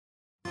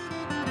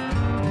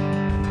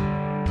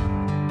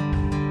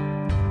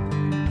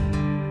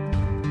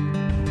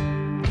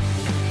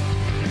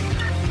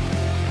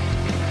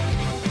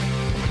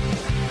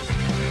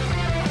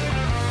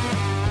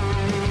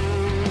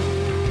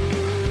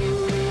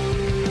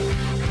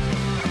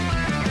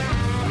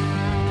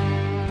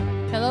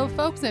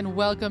folks, and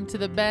welcome to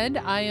The Bend.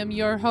 I am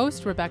your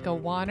host, Rebecca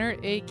Warner,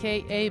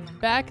 a.k.a.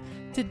 Beck.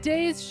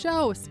 Today's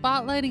show,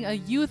 spotlighting a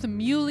youth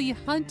muley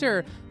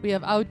hunter. We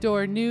have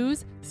outdoor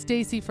news.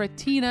 Stacy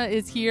Fretina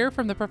is here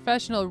from the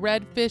Professional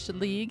Redfish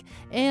League,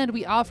 and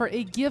we offer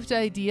a gift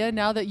idea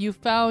now that you've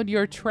found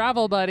your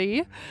travel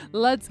buddy.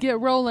 Let's get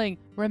rolling.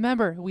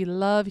 Remember, we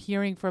love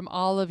hearing from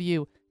all of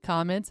you.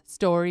 Comments,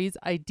 stories,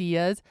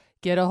 ideas.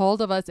 Get a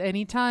hold of us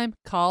anytime.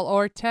 Call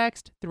or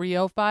text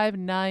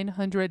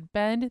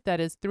 305-900-BEND. That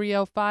is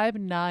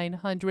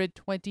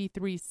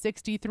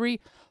 305-900-2363.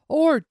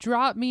 Or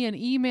drop me an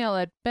email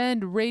at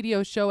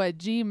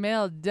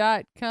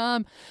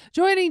bendradioshow@gmail.com.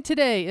 Joining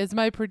today is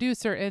my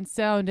producer and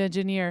sound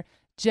engineer,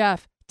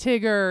 Jeff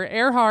Tigger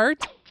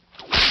Earhart.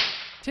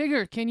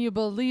 Tigger, can you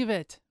believe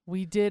it?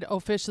 We did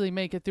officially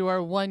make it through our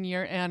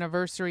 1-year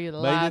anniversary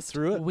last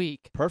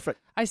week. Perfect.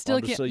 I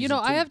still can't,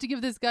 I have to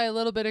give this guy a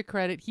little bit of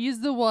credit. He's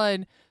the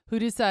one who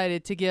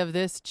decided to give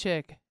this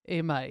chick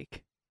a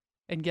mic.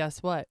 And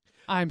guess what?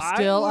 I'm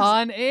still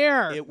on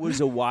air. It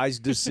was a wise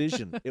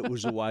decision. And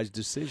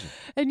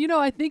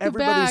I think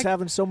everybody's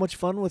having so much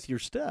fun with your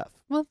stuff.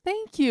 Well,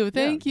 thank you.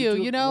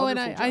 And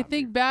I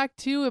think back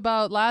too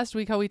about last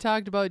week how we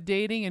talked about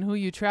dating and who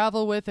you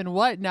travel with and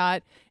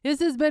whatnot. This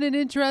has been an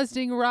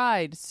interesting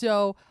ride.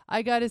 So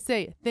I got to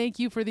say, thank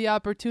you for the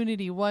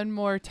opportunity one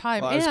more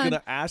time. Well, I was going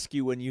to ask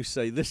you, when you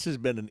say this has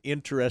been an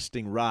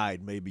interesting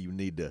ride, maybe you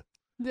need to.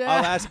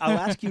 I'll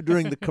ask you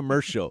during the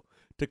commercial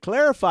to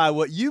clarify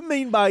what you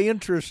mean by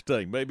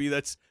interesting. Maybe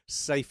that's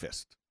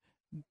safest.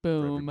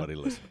 Boom. For everybody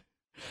listening.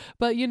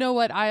 But you know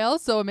what? I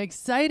also am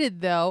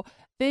excited, though.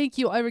 Thank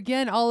you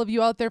again, all of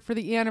you out there, for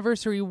the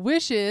anniversary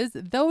wishes.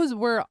 Those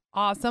were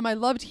awesome. I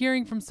loved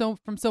hearing from so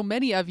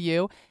many of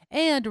you.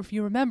 And if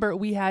you remember,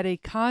 we had a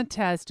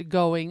contest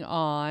going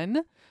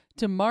on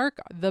to mark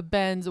the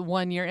Bend's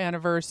 1-year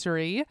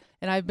anniversary.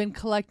 And I've been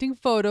collecting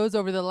photos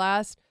over the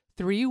last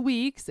 3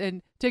 weeks,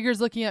 and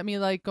Tigger's looking at me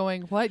like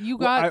going, what, you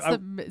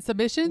got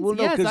submissions? Well,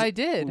 no, yes, I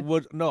did.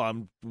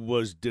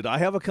 Did I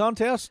have a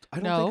contest? I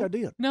don't think I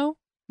did. No.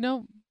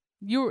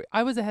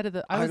 I was ahead of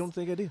the I don't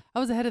think I did. I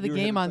was ahead of the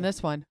game on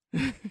this one.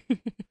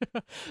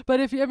 But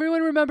if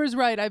everyone remembers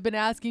right, I've been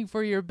asking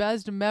for your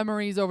best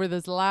memories over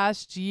this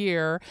last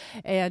year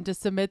and to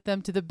submit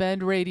them to the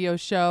Bend Radio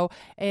Show.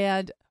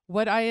 And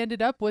what I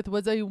ended up with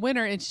was a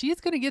winner, and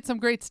she's going to get some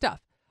great stuff.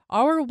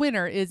 Our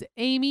winner is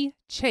Amy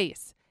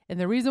Chase. And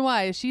the reason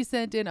why is she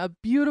sent in a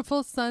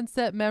beautiful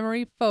sunset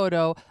memory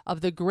photo of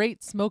the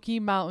Great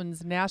Smoky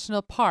Mountains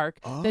National Park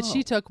that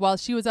she took while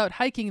she was out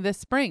hiking this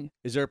spring.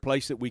 Is there a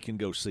place that we can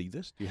go see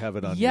this? Do you have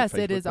it on your Facebook Yes,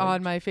 it is page?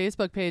 on my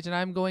Facebook page, and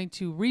I'm going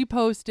to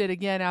repost it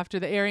again after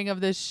the airing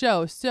of this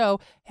show. So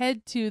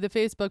head to the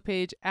Facebook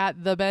page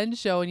at The Ben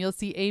Show, and you'll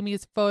see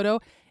Amy's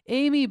photo.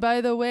 Amy,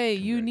 by the way,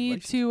 you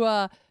need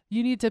to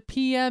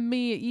PM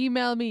me,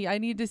 email me. I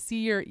need to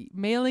see your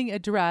mailing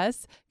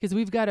address because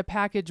we've got a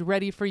package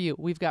ready for you.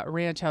 We've got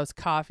Ranch House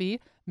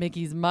coffee,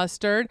 Mickey's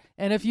mustard,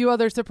 and a few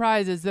other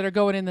surprises that are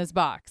going in this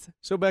box.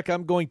 So, Beck,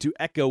 I'm going to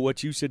echo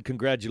what you said.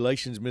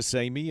 Congratulations, Miss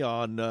Amy,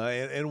 on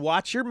and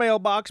watch your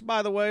mailbox,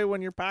 by the way,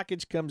 when your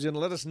package comes in.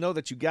 Let us know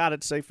that you got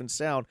it safe and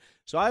sound.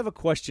 So I have a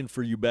question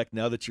for you, Beck,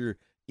 now that you're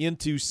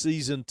into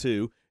season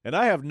 2, and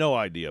I have no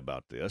idea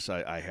about this.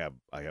 I have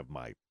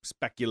my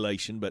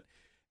speculation, but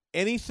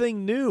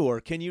anything new,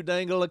 or can you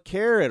dangle a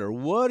carrot, or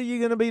what are you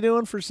going to be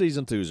doing for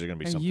season 2? Is there going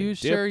to be something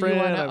different? Are you sure you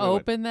want to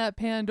open that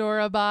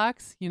Pandora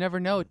box? You never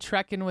know.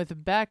 Trekking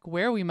with Beck,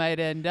 where we might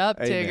end up,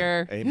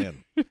 Tigger.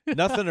 Amen.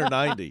 Nothing or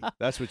 90.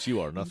 That's what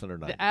you are, nothing or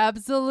 90.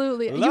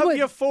 Absolutely. Love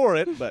you for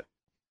it, but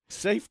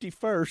safety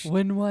first.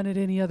 Wouldn't want it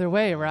any other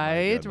way,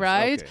 right?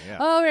 Right? Okay, yeah.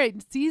 All right.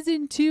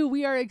 Season 2,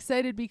 we are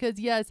excited because,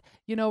 yes,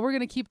 we're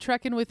going to keep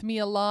trekking with me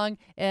along,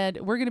 and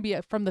we're going to be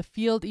from the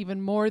field even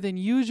more than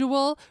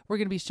usual. We're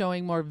going to be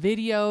showing more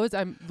videos.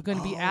 I'm going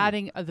to be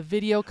adding the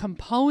video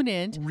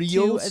component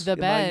Reels? to the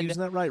Bend. Am I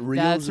using that right?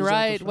 Reels? That's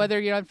right. Whether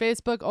you're on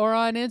Facebook or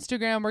on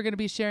Instagram, we're going to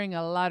be sharing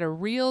a lot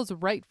of reels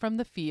right from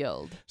the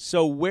field.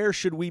 So where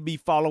should we be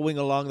following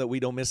along that we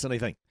don't miss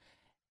anything?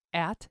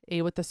 At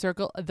A with the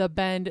Circle, The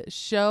Bend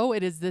Show.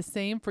 It is the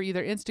same for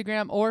either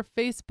Instagram or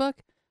Facebook.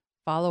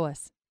 Follow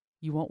us.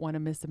 You won't want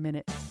to miss a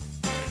minute.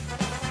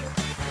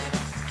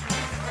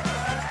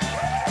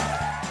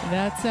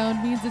 That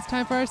sound means it's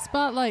time for our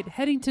spotlight.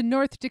 Heading to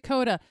North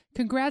Dakota.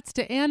 Congrats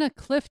to Anna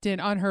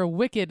Clifton on her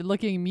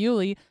wicked-looking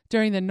muley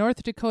during the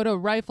North Dakota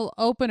Rifle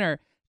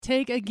Opener.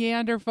 Take a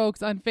gander,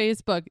 folks, on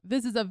Facebook.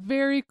 This is a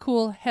very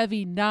cool,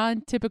 heavy,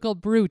 non-typical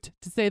brute,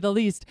 to say the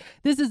least.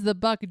 This is the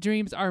buck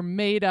dreams are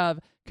made of.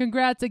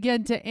 Congrats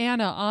again to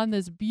Anna on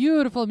this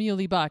beautiful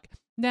muley buck.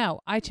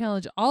 Now, I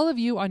challenge all of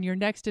you on your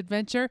next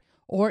adventure,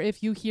 or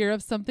if you hear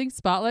of something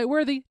spotlight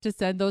worthy, to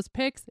send those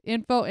pics,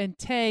 info, and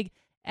tag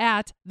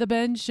at The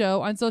Ben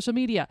Show on social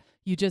media.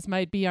 You just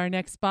might be our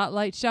next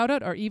spotlight shout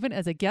out or even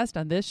as a guest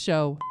on this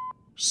show.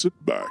 Sit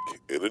back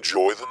and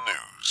enjoy the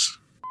news.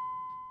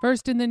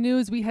 First in the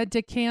news, we head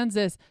to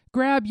Kansas.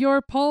 Grab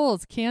your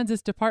poles.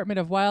 Kansas Department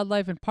of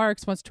Wildlife and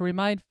Parks wants to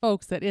remind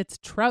folks that it's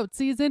trout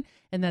season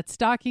and that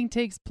stocking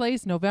takes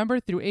place November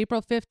through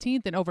April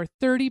 15th in over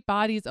 30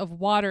 bodies of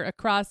water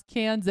across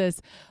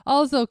Kansas.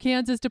 Also,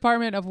 Kansas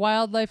Department of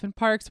Wildlife and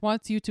Parks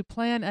wants you to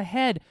plan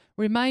ahead.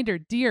 Reminder,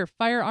 deer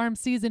firearm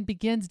season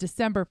begins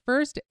December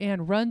 1st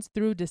and runs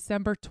through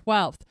December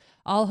 12th.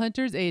 All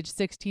hunters aged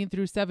 16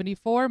 through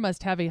 74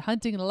 must have a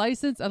hunting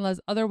license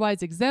unless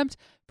otherwise exempt.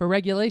 For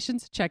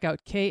regulations, check out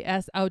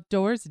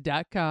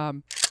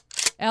ksoutdoors.com.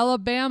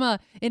 Alabama.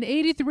 An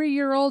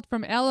 83-year-old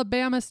from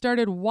Alabama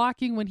started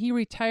walking when he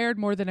retired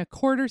more than a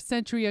quarter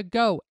century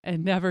ago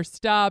and never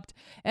stopped.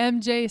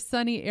 MJ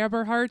Sonny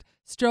Eberhart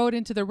strode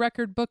into the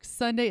record book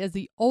Sunday as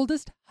the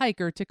oldest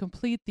hiker to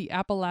complete the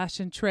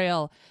Appalachian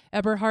Trail.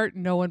 Eberhart,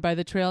 known by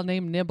the trail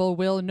name Nimble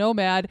Will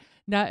Nomad,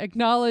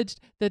 acknowledged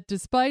that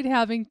despite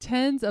having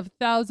tens of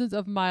thousands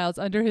of miles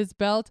under his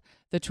belt,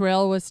 the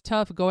trail was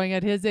tough going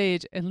at his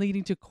age and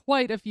leading to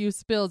quite a few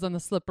spills on the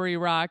slippery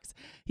rocks.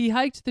 He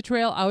hiked the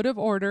trail out of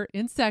order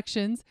in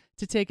sections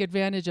to take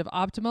advantage of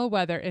optimal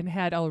weather and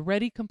had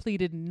already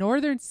completed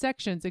northern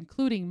sections,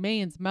 including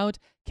Maine's Mount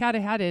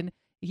Katahdin.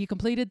 He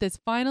completed this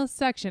final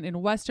section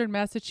in western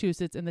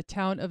Massachusetts in the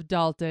town of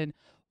Dalton.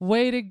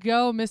 Way to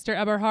go, Mr.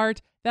 Eberhart.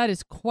 That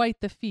is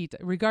quite the feat,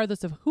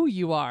 regardless of who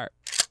you are.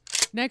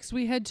 Next,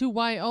 we head to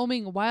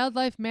Wyoming.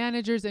 Wildlife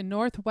managers in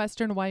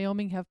northwestern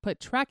Wyoming have put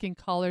tracking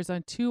collars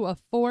on 2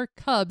 of 4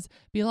 cubs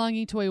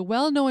belonging to a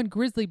well-known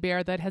grizzly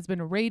bear that has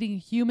been raiding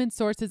human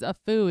sources of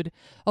food.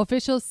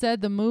 Officials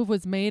said the move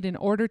was made in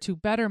order to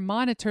better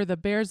monitor the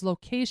bear's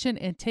location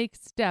and take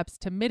steps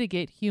to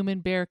mitigate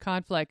human-bear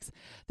conflicts.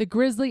 The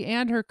grizzly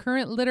and her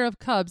current litter of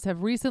cubs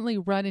have recently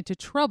run into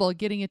trouble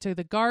getting into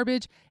the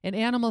garbage and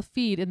animal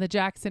feed in the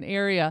Jackson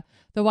area.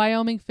 The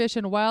Wyoming Fish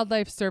and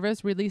Wildlife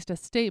Service released a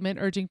statement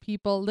urging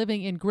people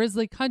living in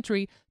grizzly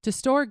country to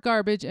store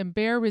garbage in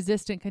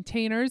bear-resistant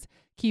containers,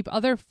 keep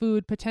other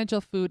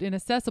potential food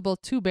inaccessible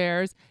to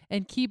bears,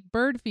 and keep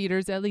bird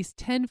feeders at least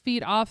 10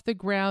 feet off the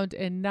ground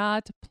and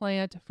not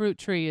plant fruit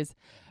trees.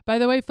 By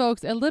the way,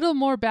 folks, a little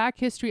more back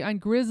history on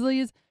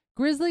grizzlies.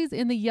 Grizzlies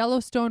in the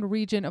Yellowstone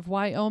region of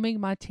Wyoming,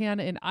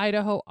 Montana, and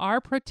Idaho are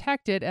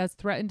protected as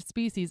threatened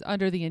species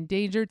under the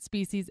Endangered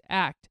Species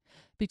Act.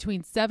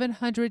 Between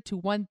 700 to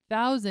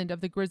 1,000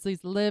 of the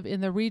grizzlies live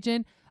in the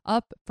region,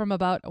 up from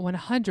about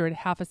 100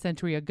 half a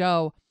century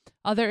ago.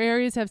 Other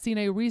areas have seen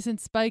a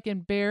recent spike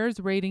in bears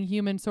raiding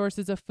human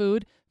sources of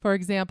food. For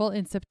example,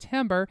 in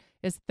September,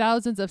 as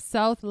thousands of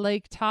South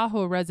Lake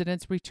Tahoe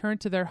residents returned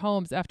to their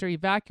homes after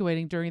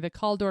evacuating during the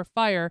Caldor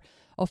fire,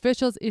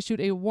 officials issued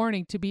a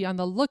warning to be on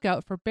the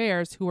lookout for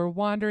bears who were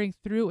wandering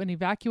through and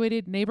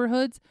evacuated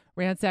neighborhoods,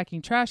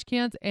 ransacking trash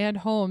cans and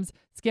homes,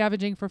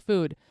 scavenging for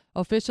food.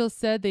 Officials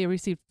said they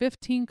received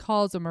 15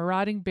 calls of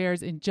marauding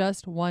bears in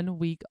just 1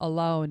 week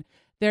alone.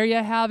 There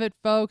you have it,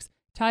 folks.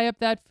 Tie up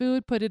that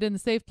food, put it in the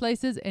safe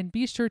places, and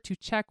be sure to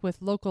check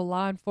with local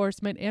law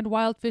enforcement and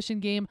Wild Fish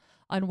and Game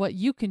on what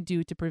you can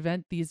do to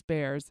prevent these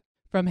bears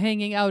from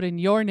hanging out in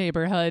your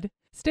neighborhood.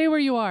 Stay where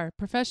you are.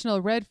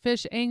 Professional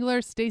redfish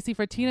angler Stacy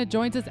Fretina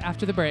joins us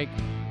after the break.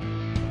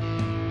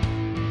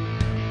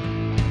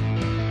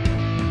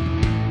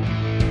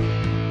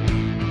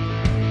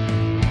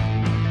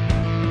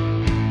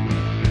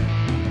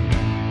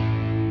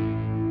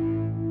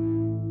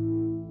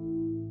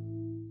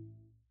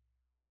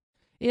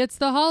 It's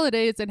the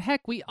holidays, and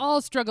heck, we all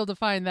struggle to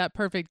find that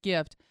perfect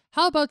gift.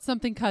 How about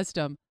something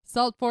custom?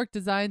 Salt Fork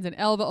Designs in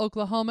Elva,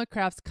 Oklahoma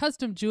crafts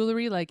custom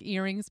jewelry like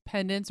earrings,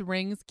 pendants,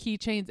 rings,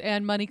 keychains,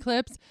 and money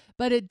clips.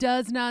 But it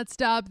does not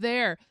stop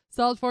there.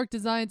 Salt Fork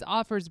Designs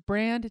offers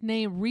brand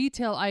name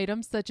retail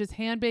items such as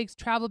handbags,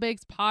 travel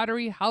bags,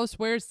 pottery,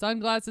 housewares,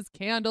 sunglasses,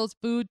 candles,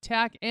 food,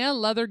 tack, and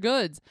leather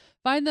goods.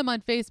 Find them on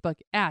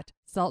Facebook at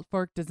Salt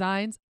Fork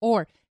Designs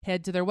or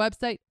head to their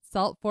website,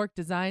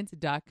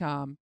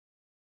 saltforkdesigns.com.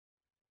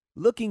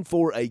 Looking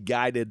for a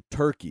guided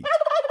turkey,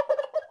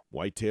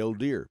 white-tailed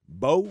deer,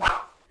 bow,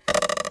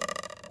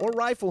 or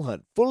rifle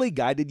hunt fully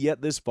guided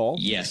yet this fall?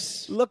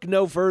 Yes. Look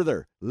no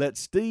further. Let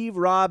Steve,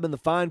 Rob, and the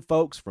fine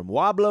folks from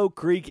Wablo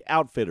Creek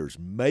Outfitters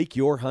make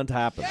your hunt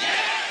happen.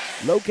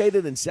 Yes!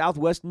 Located in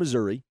southwest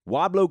Missouri,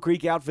 Wablo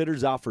Creek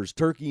Outfitters offers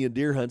turkey and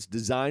deer hunts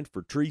designed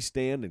for tree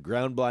stand and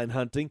ground blind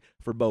hunting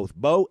for both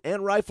bow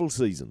and rifle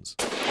seasons.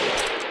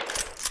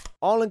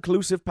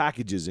 All-inclusive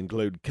packages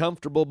include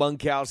comfortable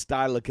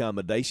bunkhouse-style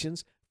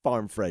accommodations,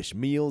 farm-fresh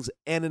meals,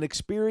 and an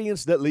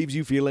experience that leaves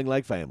you feeling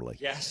like family.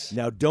 Yes.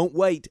 Now, don't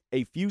wait.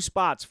 A few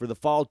spots for the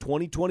fall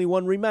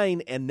 2021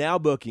 remain, and now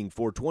booking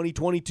for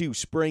 2022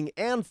 spring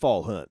and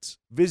fall hunts.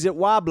 Visit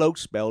Wablo,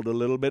 spelled a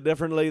little bit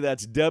differently.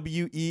 That's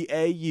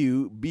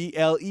WEAUBLEAU.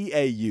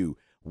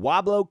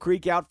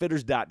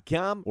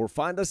 WablowCreekOutfitters.com or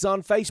find us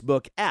on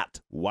Facebook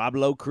at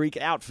Wablo Creek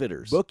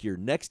Outfitters. Book your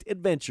next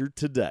adventure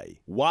today.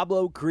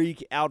 Wablo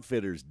Creek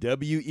Outfitters,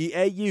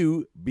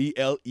 WEAUBLEAU.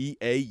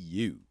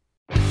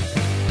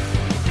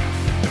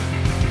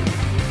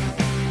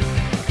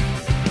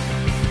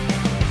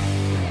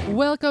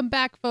 Welcome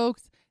back,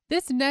 folks.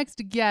 This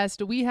next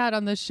guest we had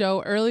on the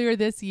show earlier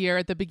this year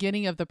at the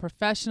beginning of the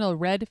Professional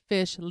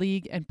Redfish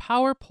League and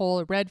Power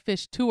Pole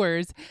Redfish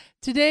Tours.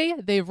 Today,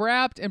 they've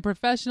wrapped, and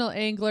professional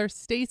angler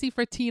Stacy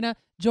Fretina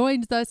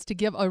joins us to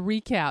give a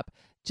recap.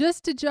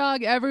 Just to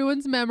jog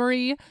everyone's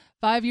memory,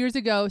 5 years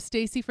ago,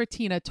 Stacy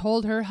Fretina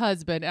told her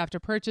husband after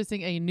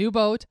purchasing a new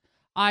boat,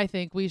 "I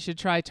think we should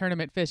try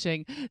tournament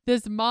fishing."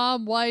 This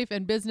mom, wife,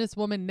 and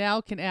businesswoman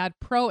now can add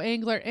pro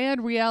angler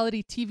and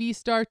reality TV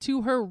star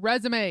to her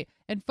resume.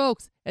 And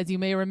folks, as you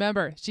may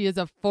remember, she is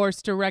a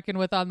force to reckon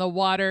with on the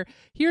water.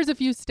 Here's a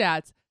few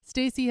stats.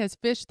 Stacy has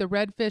fished the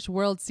Redfish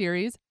World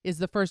Series, is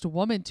the first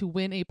woman to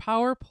win a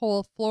Power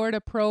Pole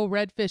Florida Pro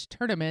Redfish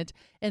tournament,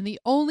 and the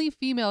only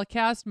female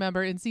cast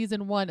member in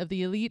season 1 of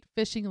the Elite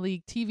Fishing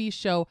League TV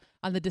show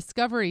on the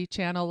Discovery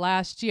Channel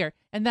last year.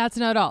 And that's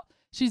not all.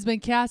 She's been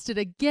casted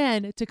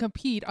again to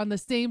compete on the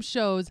same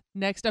shows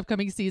next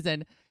upcoming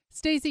season.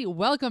 Stacy,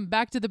 welcome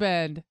back to the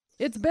Bend.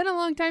 It's been a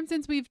long time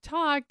since we've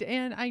talked,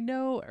 and I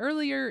know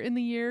earlier in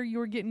the year you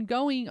were getting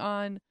going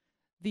on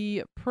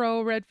the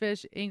Pro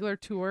Redfish Angler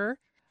Tour.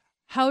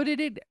 How did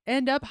it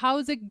end up?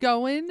 How's it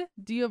going?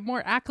 Do you have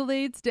more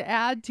accolades to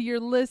add to your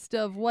list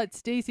of what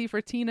Stacy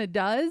Fretina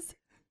does?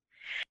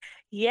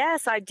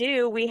 Yes, I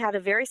do. We had a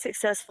very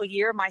successful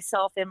year,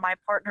 myself and my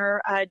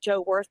partner,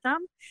 Joe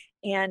Wortham,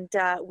 and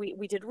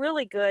we did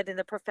really good in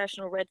the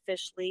Professional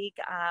Redfish League.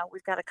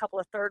 We've got a couple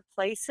of third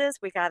places.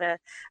 We got a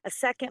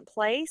second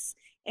place,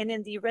 and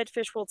in the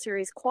Redfish World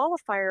Series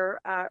qualifier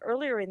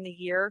earlier in the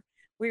year,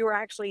 we were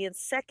actually in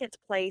second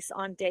place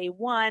on day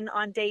one.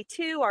 On day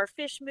two, our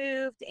fish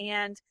moved,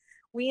 and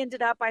we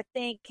ended up, I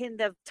think, in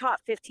the top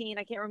 15.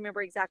 I can't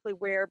remember exactly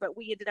where, but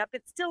we ended up,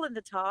 it's still in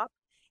the top.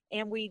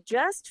 And we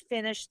just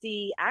finished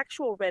the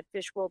actual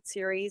Redfish World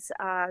Series,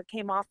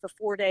 came off the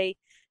 4-day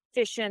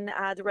fishing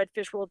the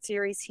Redfish World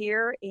Series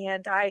here.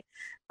 And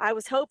I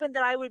was hoping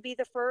that I would be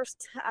the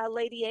first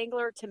lady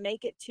angler to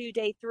make it to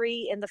day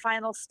 3 in the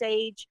final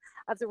stage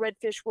of the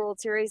Redfish World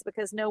Series,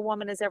 because no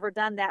woman has ever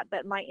done that.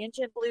 But my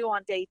engine blew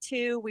on day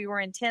 2. We were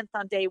in 10th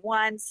on day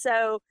 1.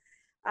 So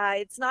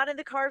it's not in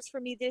the cards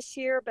for me this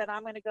year, but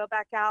I'm going to go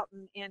back out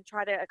and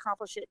try to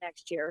accomplish it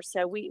next year.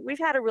 So we've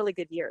had a really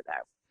good year,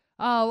 though.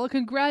 Oh, well,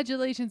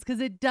 congratulations,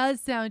 because it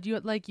does sound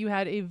like you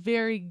had a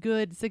very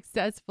good,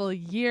 successful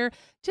year.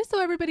 Just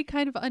so everybody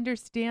kind of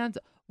understands,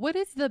 what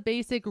is the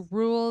basic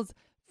rules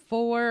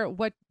for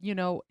what,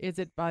 is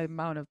it by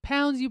amount of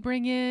pounds you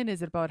bring in?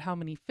 Is it about how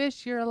many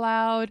fish you're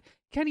allowed?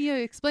 Can you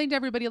explain to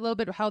everybody a little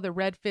bit how the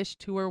Redfish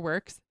Tour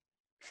works?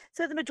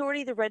 So the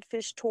majority of the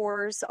redfish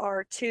tours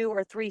are 2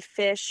 or 3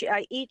 fish.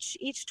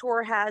 Each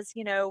tour has,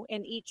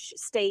 in each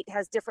state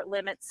has different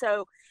limits.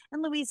 So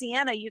in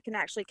Louisiana, you can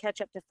actually catch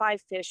up to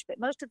 5 fish, but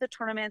most of the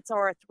tournaments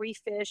are 3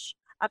 fish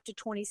up to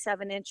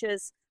 27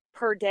 inches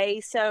per day.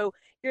 So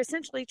you're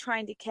essentially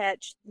trying to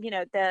catch,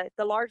 the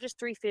largest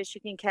 3 fish you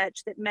can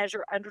catch that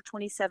measure under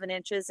 27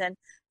 inches. And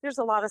there's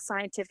a lot of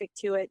scientific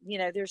to it.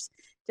 There's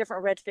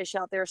different redfish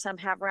out there. Some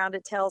have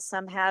rounded tails,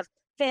 some have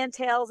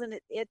fantails, and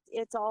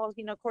it's all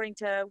according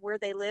to where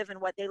they live and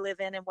what they live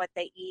in and what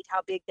they eat,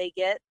 how big they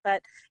get.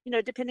 But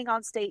depending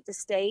on state to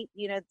state,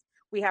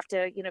 we have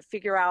to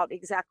figure out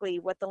exactly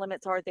what the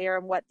limits are there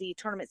and what the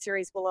tournament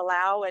series will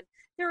allow. And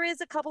there is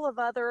a couple of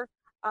other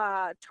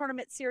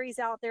tournament series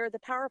out there. The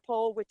Power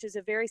Pole, which is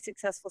a very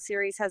successful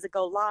series, has a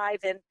go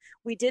live, and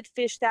we did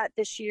fish that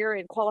this year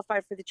and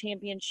qualified for the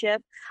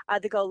championship.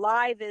 The go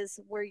live is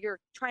where you're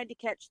trying to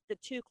catch the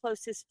 2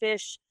 closest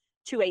fish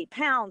to 8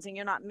 pounds, and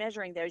you're not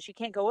measuring those. You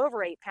can't go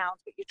over 8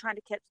 pounds, but you're trying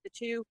to catch the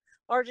 2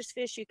 largest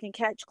fish you can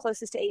catch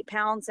closest to 8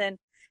 pounds. And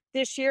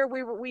this year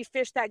we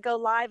fished that go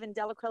live in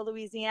Delacroix,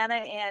 Louisiana,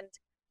 and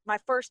my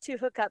first 2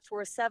 hookups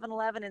were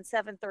 7-11 and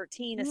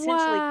 7-13,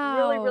 essentially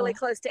really, really Wow.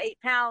 close to 8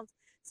 pounds.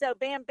 So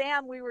bam,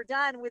 bam, we were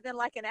done within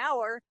like an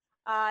hour,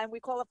 and we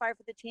qualified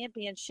for the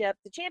championship.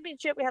 The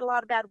championship, we had a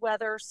lot of bad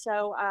weather,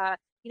 so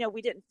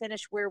we didn't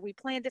finish where we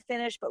planned to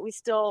finish, but we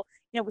still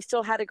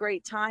had a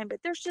great time. But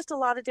there's just a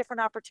lot of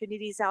different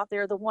opportunities out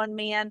there. The one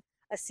man,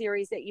 a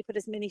series that you put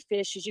as many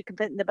fish as you can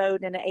put in the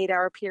boat in an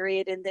 8-hour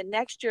period. And then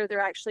next year, they're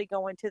actually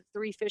going to the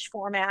 3 fish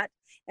format.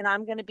 And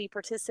I'm going to be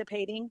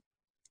participating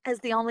as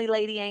the only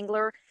lady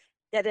angler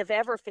that have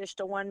ever fished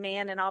a one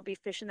man. And I'll be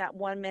fishing that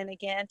one man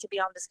again to be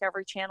on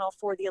Discovery Channel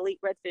for the Elite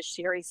Redfish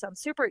series. So I'm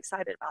super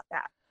excited about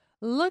that.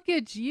 Look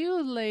at you,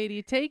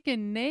 lady,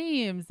 taking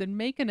names and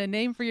making a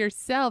name for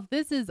yourself.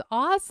 This is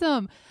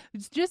awesome.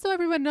 Just so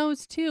everyone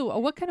knows, too,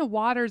 what kind of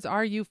waters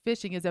are you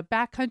fishing? Is it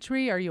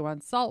backcountry? Are you on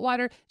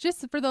saltwater?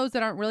 Just for those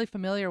that aren't really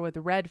familiar with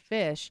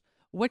redfish,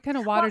 what kind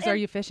of waters are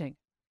you fishing?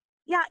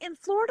 Yeah, in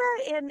Florida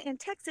and in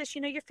Texas,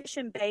 you're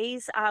fishing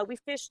bays. We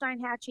fished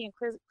Steinhatchee and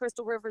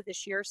Crystal River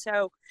this year.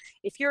 So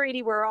if you're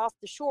anywhere off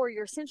the shore,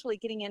 you're essentially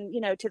getting in,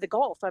 to the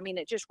Gulf. I mean,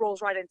 it just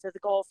rolls right into the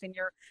Gulf and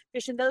you're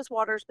fishing those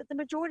waters. But the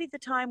majority of the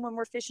time when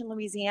we're fishing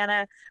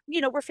Louisiana,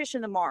 we're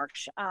fishing the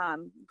marsh,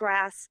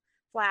 grass,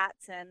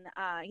 flats, and,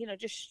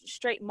 just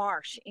straight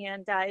marsh.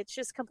 And it's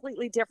just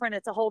completely different.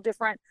 It's a whole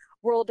different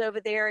world over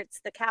there.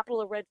 It's the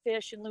capital of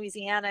redfish in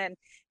Louisiana. And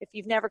if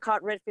you've never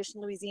caught redfish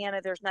in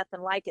Louisiana, there's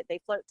nothing like it. They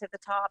float to the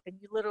top, and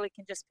you literally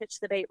can just pitch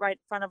the bait right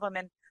in front of them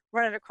and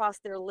run it across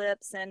their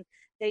lips, and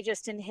they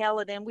just inhale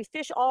it in. We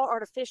fish all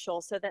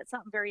artificial, so that's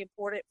something very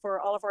important for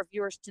all of our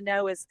viewers to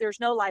know is there's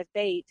no live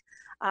bait.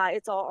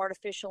 It's all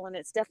artificial, and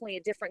it's definitely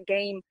a different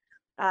game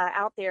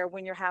out there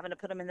when you're having to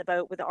put them in the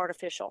boat with the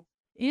artificial.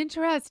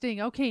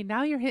 Interesting. Okay,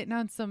 now you're hitting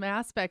on some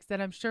aspects that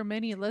I'm sure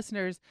many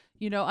listeners,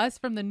 us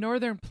from the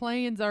northern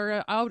plains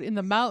are out in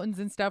the mountains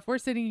and stuff. We're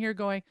sitting here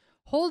going,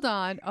 hold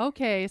on.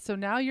 Okay, so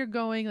now you're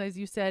going, as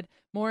you said,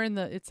 more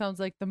it sounds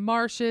like the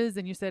marshes,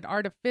 and you said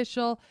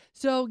artificial.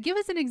 So give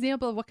us an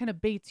example of what kind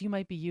of baits you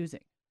might be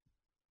using.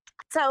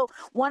 So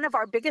one of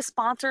our biggest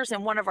sponsors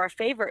and one of our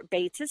favorite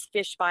baits is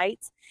fish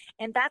bites.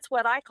 And that's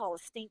what I call a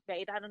stink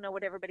bait. I don't know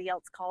what everybody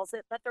else calls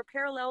it, but they're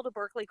parallel to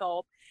Berkeley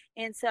Gulp.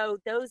 And so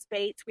those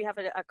baits, we have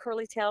a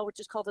curly tail,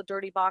 which is called a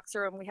dirty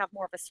boxer, and we have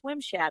more of a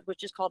swim shad,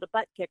 which is called a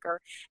butt kicker.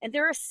 And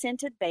they're a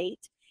scented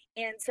bait.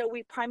 And so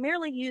we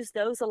primarily use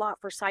those a lot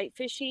for sight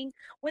fishing.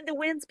 When the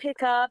winds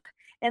pick up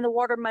and the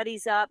water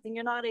muddies up, then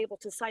you're not able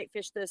to sight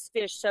fish those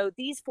fish. So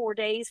these 4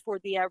 days for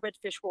the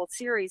Redfish World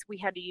Series, we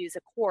had to use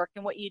a cork.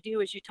 And what you do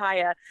is you tie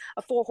a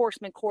Four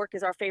Horsemen cork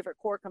is our favorite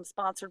cork. I'm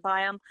sponsored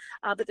by them.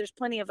 But there's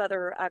plenty of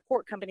other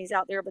cork companies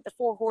out there. But the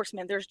Four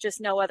Horsemen, there's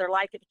just no other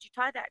like it. But you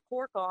tie that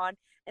cork on,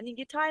 and then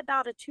you tie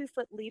about a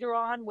 2-foot leader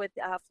on with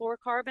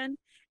fluorocarbon,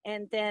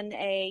 and then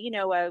a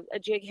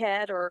jig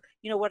head, or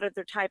what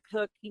other type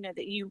hook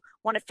that you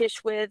want to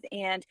fish with.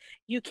 And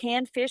you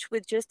can fish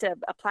with just a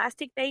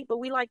plastic bait, but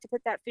we like to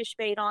put that fish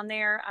bait on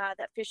there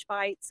that fish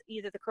bites,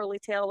 either the curly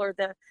tail or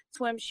the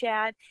swim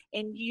shad,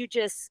 and you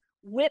just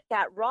whip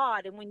that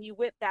rod. And when you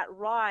whip that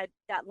rod,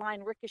 that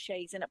line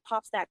ricochets and it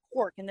pops that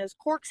cork, and those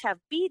corks have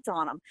beads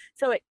on them,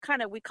 so it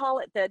we call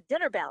it the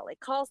dinner bell. It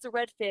calls the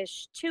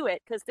redfish to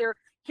it because they're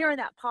hearing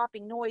that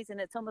popping noise,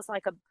 and it's almost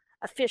like a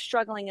fish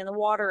struggling in the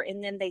water,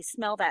 and then they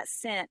smell that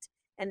scent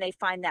and they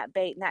find that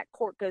bait, and that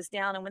cork goes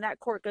down. And when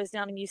that cork goes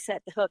down and you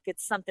set the hook,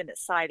 it's something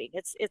exciting.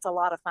 It's a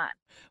lot of fun.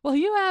 Well,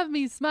 you have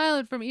me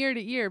smiling from ear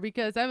to ear,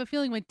 because I have a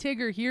feeling when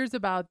Tigger hears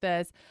about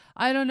this,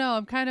 I don't know,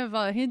 I'm kind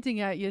of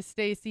hinting at you,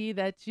 Stacy,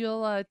 that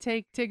you'll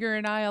take Tigger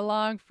and I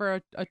along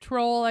for a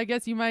troll, I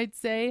guess you might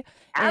say,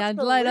 Absolutely. and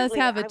let us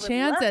have a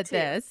chance at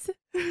this.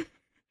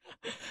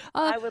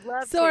 I would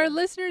love to. So our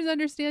listeners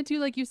understand too,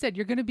 like you said,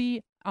 you're going to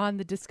be on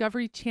the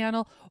Discovery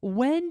Channel.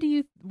 When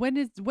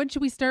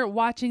should we start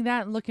watching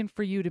that and looking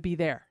for you to be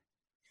there?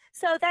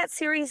 So that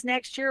series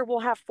next year,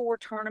 we'll have 4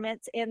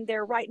 tournaments, and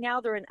right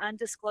now they're in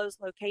undisclosed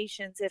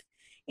locations. If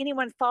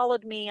anyone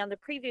followed me on the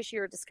previous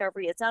year of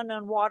Discovery, it's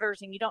unknown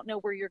waters, and you don't know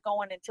where you're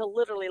going until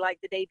literally like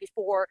the day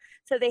before.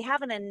 So they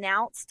haven't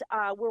announced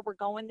where we're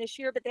going this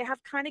year, but they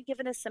have kind of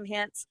given us some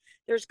hints.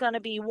 There's going to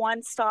be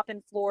 1 stop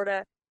in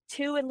Florida,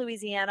 2 in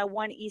Louisiana,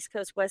 1 East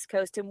Coast, West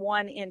Coast, and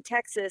 1 in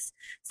Texas.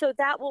 So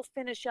that will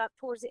finish up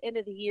towards the end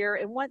of the year.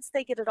 And once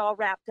they get it all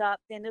wrapped up,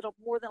 then it'll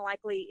more than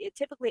likely, it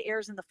typically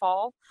airs in the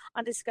fall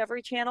on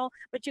Discovery Channel.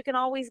 But you can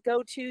always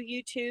go to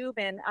YouTube,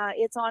 and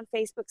it's on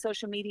Facebook,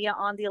 social media,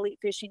 on the Elite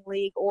Fishing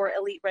League or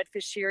Elite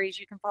Redfish Series.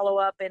 You can follow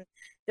up, and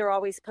they're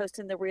always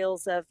posting the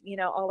reels of,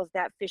 all of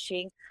that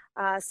fishing.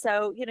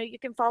 So, you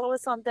can follow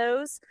us on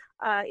those,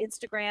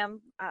 Instagram,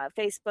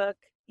 Facebook,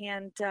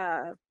 and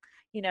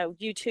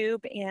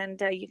YouTube, and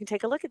you can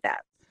take a look at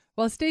that.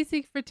 Well,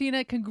 Stacy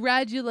Fretina,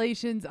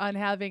 congratulations on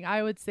having,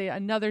 I would say,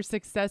 another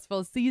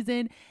successful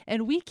season,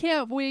 and we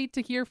can't wait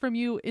to hear from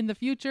you in the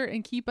future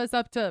and keep us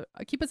up to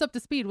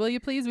speed. Will you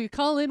please? We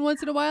call in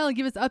once in a while and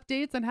give us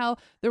updates on how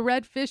the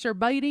redfish are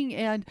biting,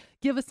 and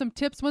give us some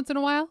tips once in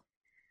a while.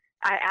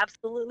 I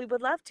absolutely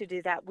would love to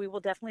do that. We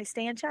will definitely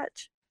stay in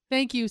touch.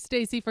 Thank you,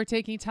 Stacy, for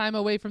taking time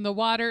away from the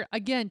water.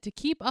 Again, to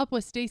keep up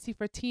with Stacy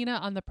Fretina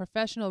on the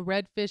Professional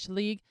Redfish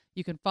League,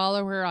 you can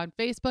follow her on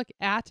Facebook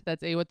at,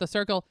 that's A with the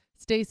circle,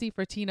 Stacy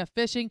Fretina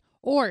Fishing,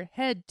 or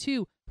head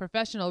to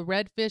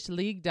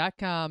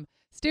professionalredfishleague.com.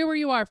 Stay where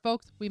you are,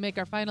 folks. We make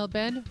our final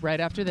bend right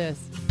after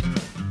this.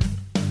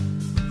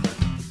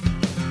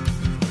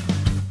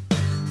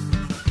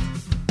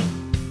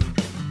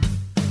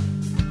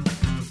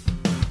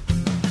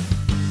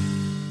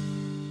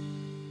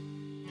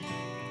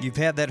 You've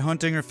had that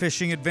hunting or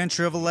fishing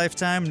adventure of a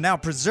lifetime. Now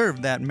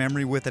preserve that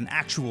memory with an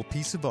actual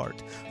piece of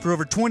art. For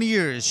over 20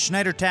 years,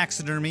 Schneider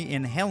Taxidermy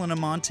in Helena,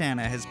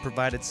 Montana has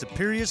provided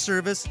superior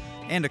service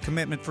and a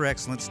commitment for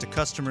excellence to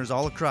customers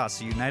all across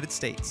the United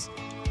States.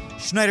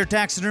 Schneider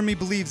Taxidermy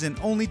believes in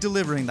only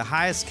delivering the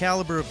highest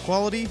caliber of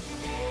quality,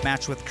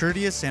 matched with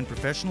courteous and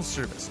professional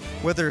service.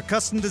 Whether a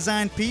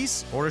custom-designed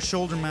piece or a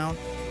shoulder mount,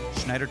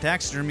 Schneider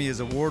Taxidermy is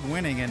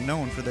award-winning and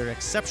known for their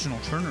exceptional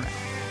turnaround.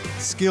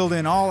 Skilled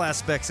in all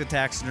aspects of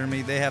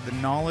taxidermy, they have the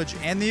knowledge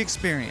and the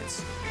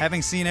experience,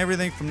 having seen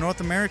everything from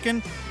North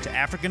American to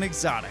African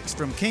exotics,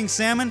 from king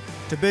salmon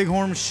to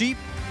bighorn sheep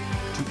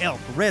to elk,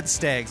 red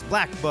stags,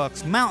 black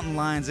bucks, mountain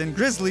lions, and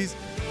grizzlies.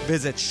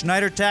 Visit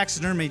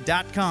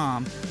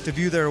SchneiderTaxidermy.com to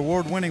view their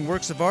award-winning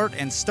works of art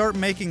and start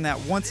making that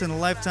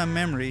once-in-a-lifetime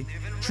memory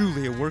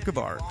truly a work of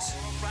art.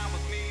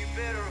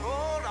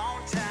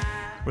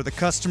 where the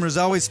customer's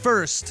always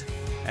first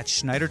at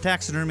Schneider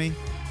Taxidermy.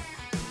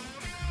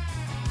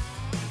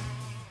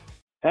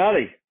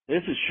 Howdy,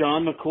 this is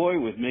Sean McCoy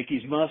with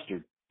Mickey's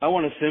Mustard. I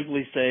want to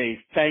simply say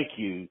thank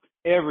you,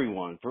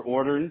 everyone, for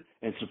ordering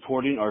and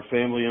supporting our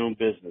family-owned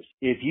business.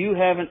 If you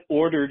haven't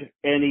ordered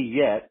any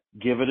yet,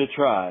 give it a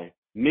try.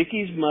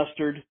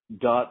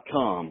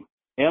 Mickey'sMustard.com.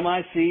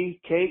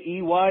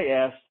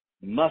 MICKEYS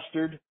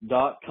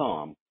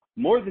mustard.com.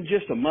 More than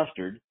just a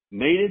mustard,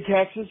 made in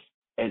Texas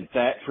and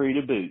fat-free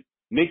to boot.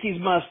 Mickey's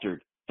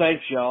Mustard.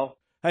 Thanks, y'all.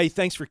 Hey,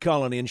 thanks for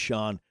calling in,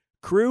 Sean.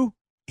 Crew,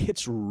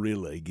 it's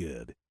really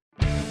good.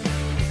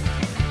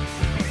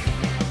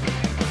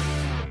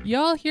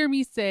 Y'all hear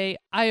me say,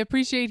 I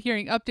appreciate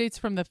hearing updates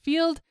from the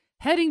field.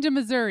 Heading to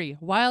Missouri,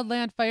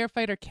 wildland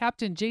firefighter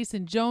Captain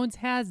Jason Jones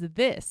has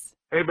this.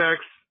 Hey, Bex.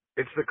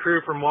 It's the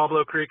crew from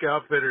Wablo Creek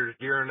Outfitters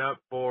gearing up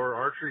for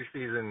archery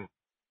season.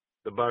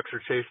 The bucks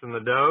are chasing the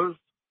does.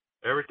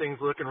 Everything's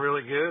looking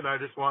really good. I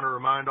just want to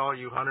remind all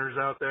you hunters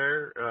out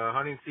there,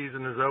 hunting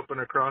season is open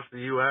across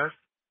the U.S.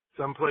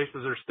 Some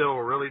places are still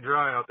really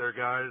dry out there,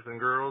 guys and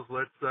girls.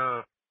 Let's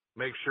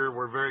make sure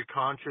we're very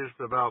conscious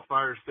about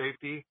fire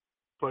safety.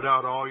 Put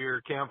out all your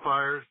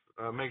campfires.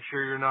 Make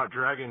sure you're not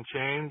dragging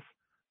chains.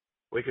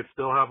 We could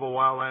still have a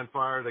wildland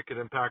fire that could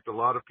impact a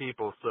lot of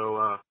people.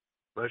 So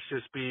let's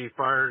just be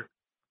fire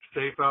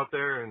safe out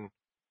there, and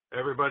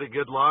everybody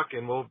good luck,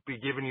 and we'll be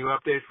giving you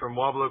updates from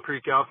Wablo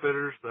Creek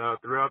Outfitters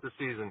throughout the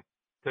season.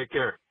 Take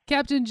care.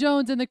 Captain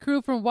Jones and the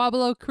crew from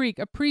Wablo Creek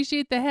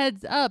appreciate the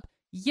heads up.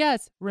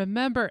 Yes,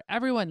 remember,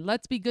 everyone,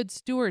 let's be good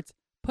stewards.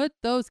 Put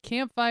those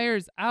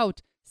campfires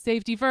out.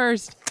 Safety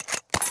first.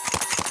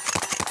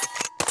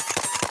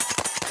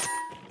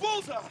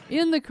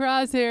 In the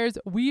crosshairs,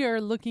 we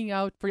are looking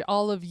out for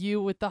all of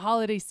you with the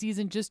holiday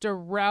season just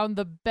around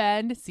the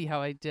bend. See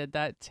how I did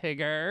that,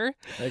 Tigger?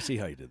 I see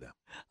how you did that.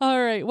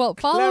 All right. Well,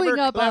 following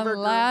up on clever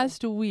girl.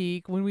 last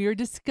week when we were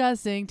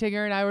discussing,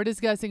 Tigger and I were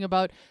discussing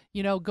about,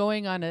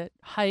 going on a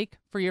hike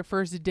for your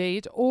first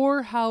date,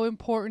 or how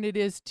important it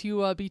is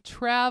to be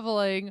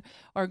traveling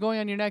or going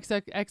on your next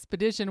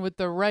expedition with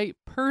the right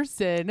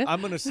person. I'm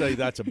going to say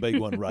that's a big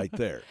one right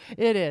there.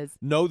 It is.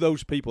 Know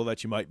those people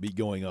that you might be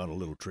going on a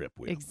little trip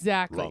with.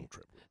 Exactly. Long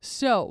trip.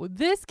 So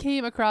this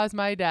came across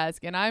my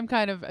desk, and I'm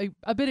kind of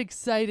a bit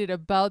excited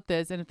about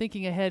this and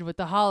thinking ahead with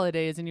the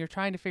holidays, and you're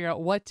trying to figure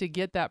out what to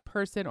get that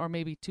person or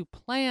maybe to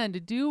plan to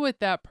do with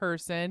that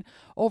person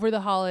over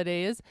the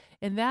holidays.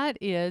 And that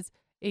is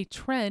a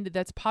trend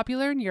that's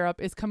popular in Europe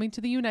is coming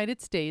to the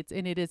United States,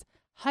 and it is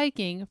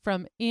hiking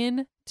from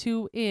inn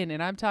to inn.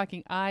 And I'm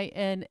talking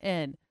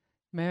INN.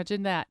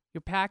 Imagine that.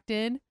 You're packed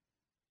in,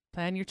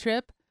 plan your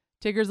trip.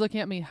 Tigger's looking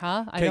at me,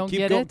 huh? I don't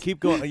get it. Keep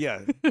going.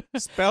 Yeah.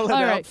 Spell it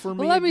all out right. for me.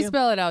 Well, let me again.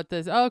 spell it out.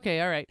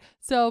 Okay, all right.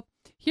 So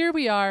here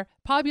we are,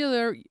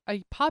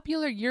 a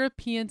popular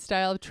European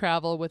style of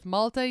travel with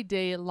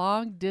multi-day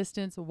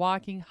long-distance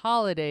walking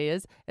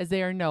holidays, as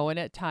they are known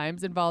at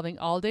times, involving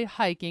all-day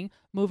hiking,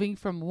 moving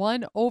from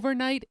one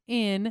overnight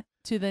inn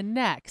to the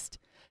next.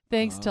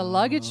 Thanks to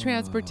luggage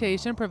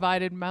transportation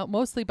provided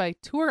mostly by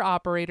tour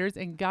operators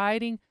and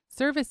guiding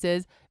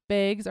services,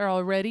 bags are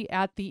already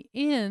at the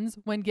inns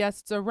when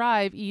guests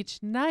arrive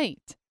each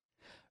night.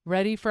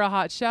 Ready for a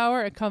hot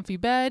shower, a comfy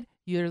bed,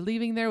 you're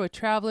leaving there with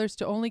travelers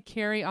to only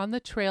carry on the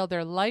trail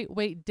their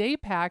lightweight day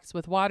packs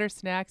with water,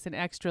 snacks, and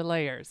extra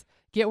layers.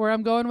 Get where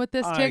I'm going with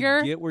this,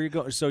 Tigger? I get where you're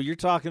going. So you're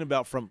talking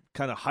about from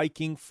kind of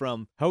hiking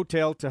from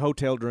hotel to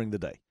hotel during the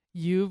day.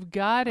 You've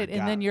got it.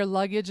 And then your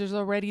luggage is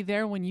already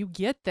there when you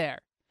get there.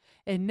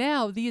 And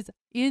now these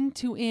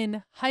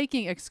inn-to-inn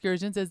hiking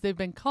excursions, as they've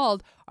been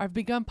called, have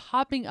begun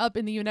popping up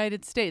in the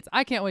United States.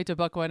 I can't wait to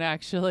book one,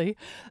 actually.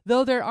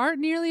 Though there aren't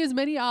nearly as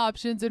many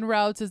options and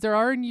routes as there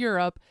are in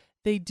Europe,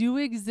 they do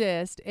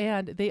exist,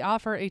 and they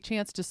offer a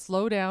chance to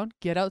slow down,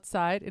 get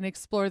outside, and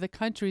explore the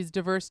country's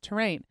diverse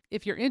terrain.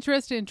 If you're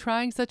interested in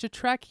trying such a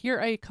trek, here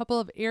are a couple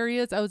of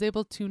areas I was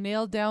able to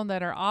nail down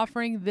that are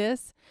offering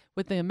this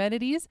with the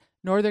amenities.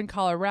 Northern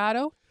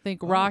Colorado.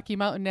 Think Rocky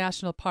Mountain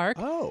National Park.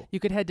 Oh. You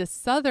could head to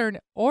Southern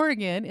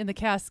Oregon in the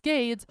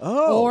Cascades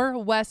or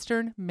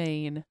Western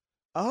Maine.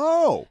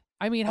 Oh.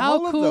 I mean,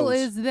 how cool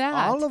is that?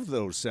 All of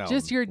those sound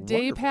just your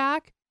day wonderful.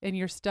 pack and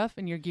your stuff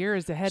and your gear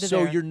is ahead of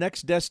So there. your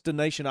next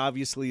destination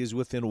obviously is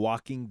within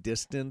walking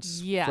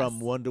distance Yes. from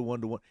one to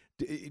one to one.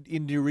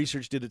 In your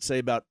research, did it say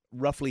about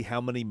roughly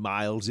how many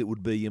miles it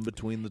would be in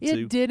between the two?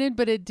 It didn't,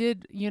 but it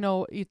did,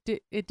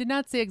 it did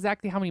not say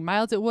exactly how many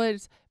miles it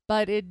was,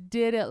 but it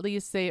did at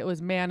least say it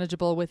was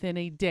manageable within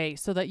a day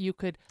so that you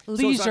could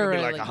leisurely. So it's not going to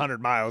be like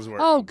 100 miles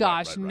worth. Oh,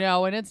 gosh,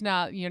 no. And it's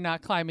not, you're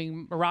not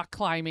rock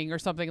climbing or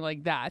something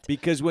like that.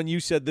 Because when you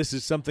said this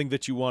is something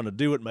that you want to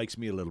do, it makes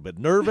me a little bit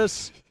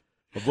nervous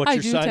of what I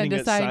you're do tend signing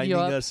to sign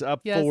us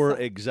up Yes. for.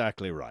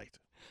 Exactly right.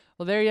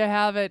 Well, there you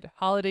have it.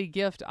 Holiday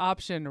gift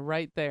option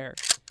right there.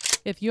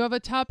 If you have a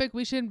topic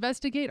we should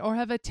investigate or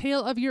have a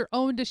tale of your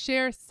own to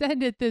share,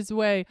 send it this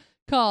way.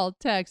 Call,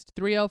 text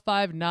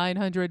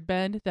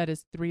 305-900-BEND. That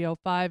is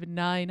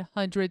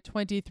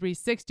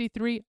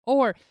 305-900-2363.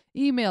 Or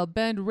email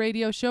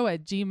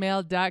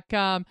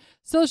bendradioshow@gmail.com.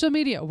 Social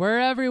media, we're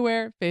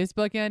everywhere.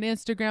 Facebook and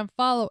Instagram.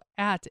 Follow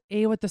at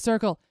A with the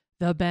Circle,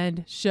 The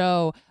Bend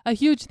Show. A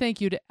huge thank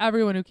you to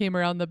everyone who came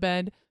around the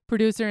bend.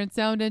 Producer and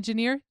sound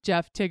engineer,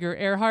 Jeff Tigger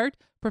Earhart.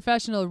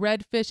 Professional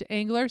redfish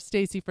angler,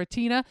 Stacy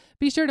Fretina.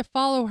 Be sure to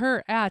follow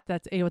her at,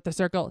 that's A with the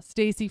Circle,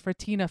 Stacy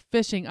Fretina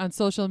Fishing on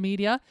social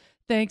media.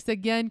 Thanks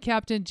again,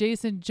 Captain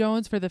Jason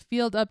Jones, for the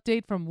field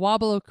update from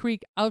Wabalo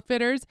Creek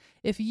Outfitters.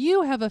 If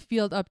you have a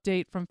field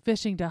update from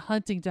fishing to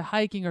hunting to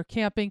hiking or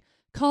camping,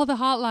 call the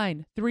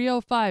hotline,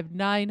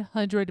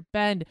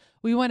 305-900-BEND.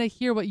 We want to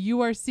hear what you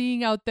are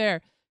seeing out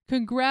there.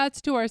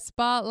 Congrats to our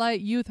Spotlight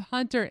Youth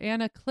Hunter,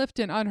 Anna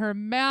Clifton, on her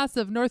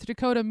massive North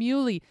Dakota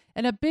muley.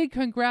 And a big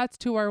congrats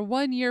to our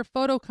 1-year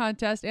photo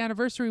contest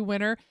anniversary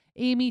winner,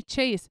 Amy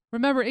Chase.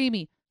 Remember,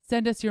 Amy,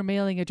 send us your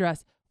mailing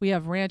address. We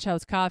have Ranch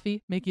House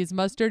Coffee, Mickey's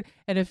Mustard,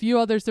 and a few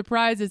other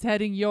surprises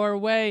heading your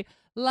way.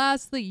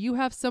 Lastly, you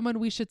have someone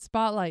we should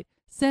spotlight.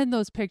 Send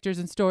those pictures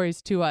and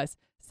stories to us.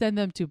 Send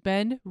them to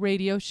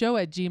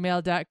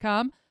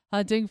bendradioshow@gmail.com.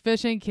 Hunting,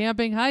 fishing,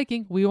 camping,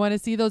 hiking. We want to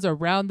see those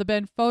around the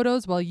bend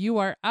photos while you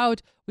are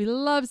out. We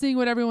love seeing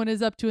what everyone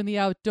is up to in the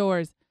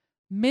outdoors.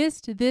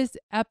 Missed this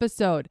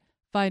episode?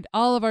 Find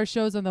all of our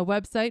shows on the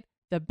website,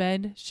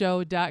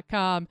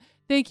 thebendshow.com.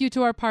 Thank you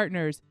to our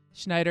partners,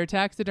 Schneider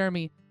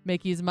Taxidermy,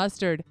 Mickey's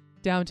Mustard,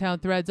 Downtown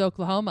Threads,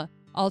 Oklahoma,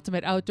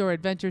 Ultimate Outdoor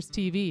Adventures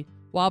TV,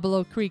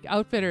 Wabalo Creek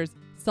Outfitters,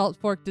 Salt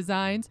Fork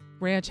Designs,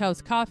 Ranch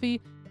House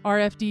Coffee,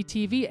 RFD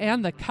TV,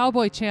 and the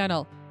Cowboy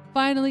Channel.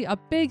 Finally, a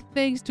big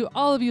thanks to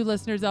all of you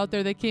listeners out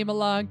there that came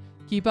along.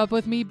 Keep up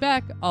with me,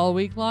 Beck, all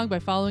week long by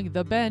following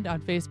The Bend on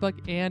Facebook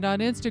and on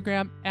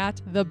Instagram at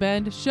The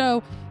Bend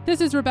Show. This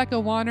is Rebecca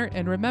Warner,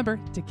 and remember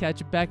to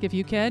catch Beck if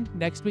you can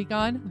next week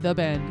on The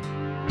Bend.